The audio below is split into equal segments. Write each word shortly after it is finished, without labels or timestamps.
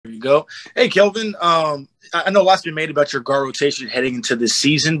go. Hey, Kelvin, I know lots been made about your guard rotation heading into this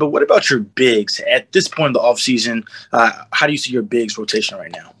season, but what about your bigs? At this point in the offseason, how do you see your bigs rotation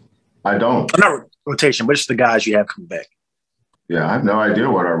right now? I don't. Not rotation, but just the guys you have coming back. Yeah, I have no idea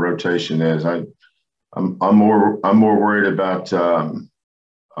what our rotation is. I'm more worried about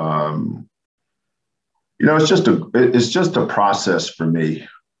it's just a process for me.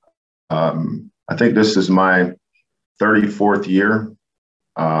 I think this is my 34th year.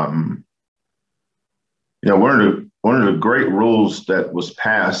 One of the great rules that was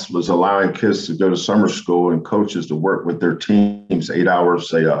passed was allowing kids to go to summer school and coaches to work with their teams 8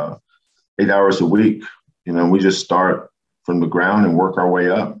 hours, 8 hours a week. We just start from the ground and work our way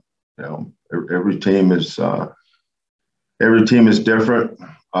up. Every team is different.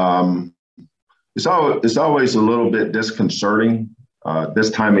 It's always a little bit disconcerting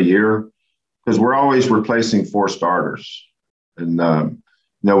this time of year because we're always replacing 4 starters. And,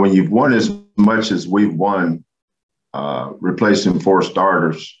 when you've won as much as we've won, replacing 4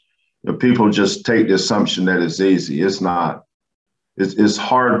 starters, people just take the assumption that it's easy. It's not. It's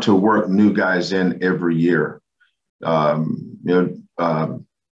hard to work new guys in every year. The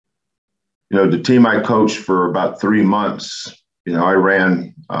team I coached for about 3 months, I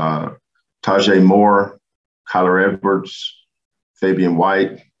ran Tajay Moore, Kyler Edwards, Fabian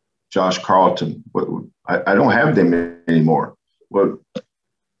White, Josh Carlton. I don't have them anymore.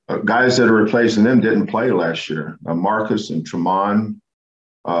 Guys that are replacing them didn't play last year. Marcus and Tremont,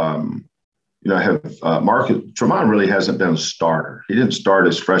 Tremont really hasn't been a starter. He didn't start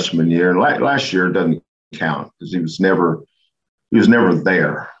his freshman year. And last year doesn't count because he was never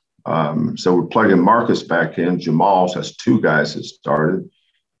there. So we're plugging Marcus back in. Jamal's has 2 guys that started.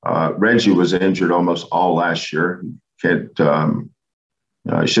 Reggie was injured almost all last year. You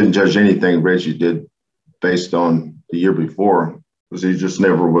shouldn't judge anything Reggie did based on the year before because he just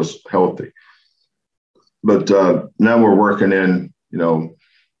never was healthy. But now we're working in,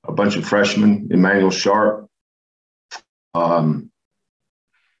 a bunch of freshmen, Emmanuel Sharp, Terrence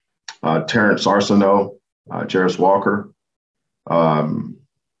Arsenault, Jarris Walker, and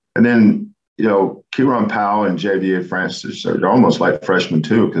then, Kieran Powell and JVA Francis are almost like freshmen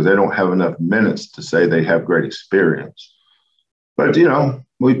too because they don't have enough minutes to say they have great experience. But,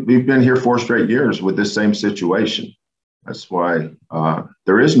 we've been here 4 straight years with this same situation. That's why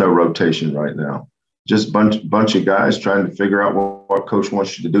there is no rotation right now. Just bunch of guys trying to figure out what coach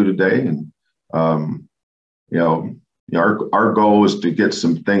wants you to do today. And, our goal is to get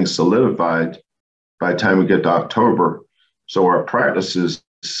some things solidified by the time we get to October so our practices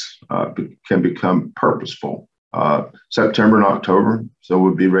can become purposeful. September and October, so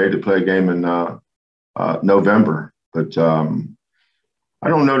we'll be ready to play a game in November. But I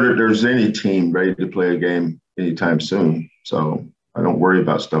don't know that there's any team ready to play a game anytime soon, so I don't worry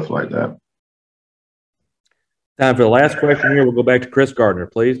about stuff like that. Time for the last question here. We'll go back to Chris Gardner,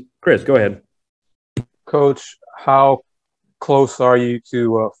 please. Chris, go ahead. Coach, how close are you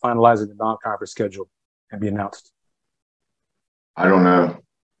to finalizing the non-conference schedule and be announced? I don't know.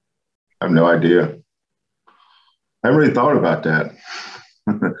 I have no idea. I haven't really thought about that.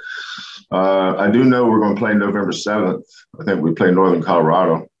 I do know we're going to play November 7th. I think we play Northern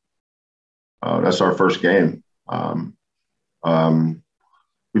Colorado. That's our first game.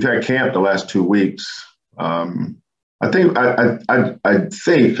 We've had camp the last 2 weeks. I think I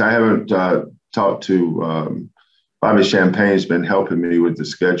haven't talked to Bobby Champagne's been helping me with the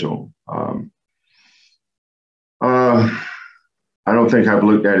schedule. I don't think I've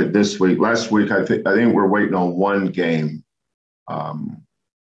looked at it this week. Last week, I think we're waiting on 1 game.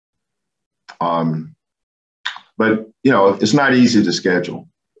 But it's not easy to schedule.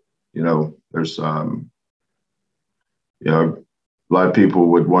 There's a lot of people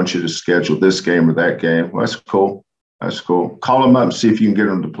would want you to schedule this game or that game. Well, that's cool. That's cool. Call them up and see if you can get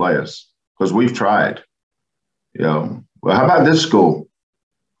them to play us because we've tried. Well, how about this school?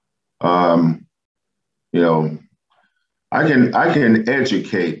 I can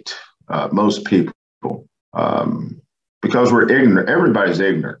educate most people because we're ignorant. Everybody's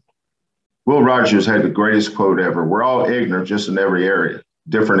ignorant. Will Rogers had the greatest quote ever. We're all ignorant just in every area,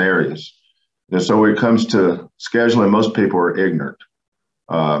 different areas. And so when it comes to scheduling, most people are ignorant.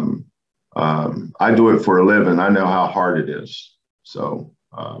 I do it for a living. I know how hard it is. So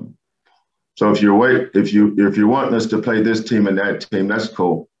if you're wanting us to play this team and that team, that's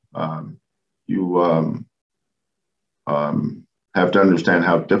cool. You have to understand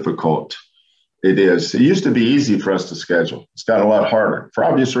how difficult it is. It used to be easy for us to schedule. It's gotten a lot harder for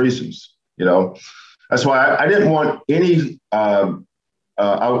obvious reasons. That's why I didn't want any. I'll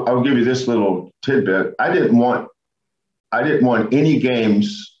give you this little tidbit. I didn't want any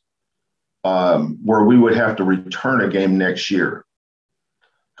games where we would have to return a game next year.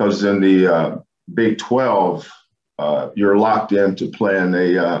 Because in the Big 12, you're locked into playing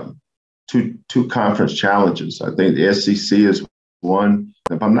two conference challenges. I think the SEC is one.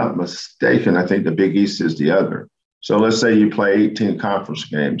 If I'm not mistaken, I think the Big East is the other. So let's say you play 18 conference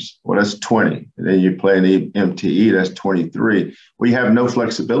games. Well, that's 20. And then you play an MTE, that's 23. We have no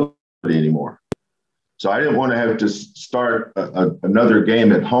flexibility anymore. So I didn't want to have to start another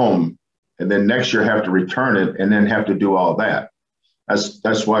game at home and then next year have to return it and then have to do all that.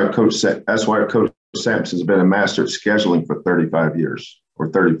 That's why Coach Sampson has been a master at scheduling for 35 years or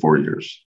 34 years.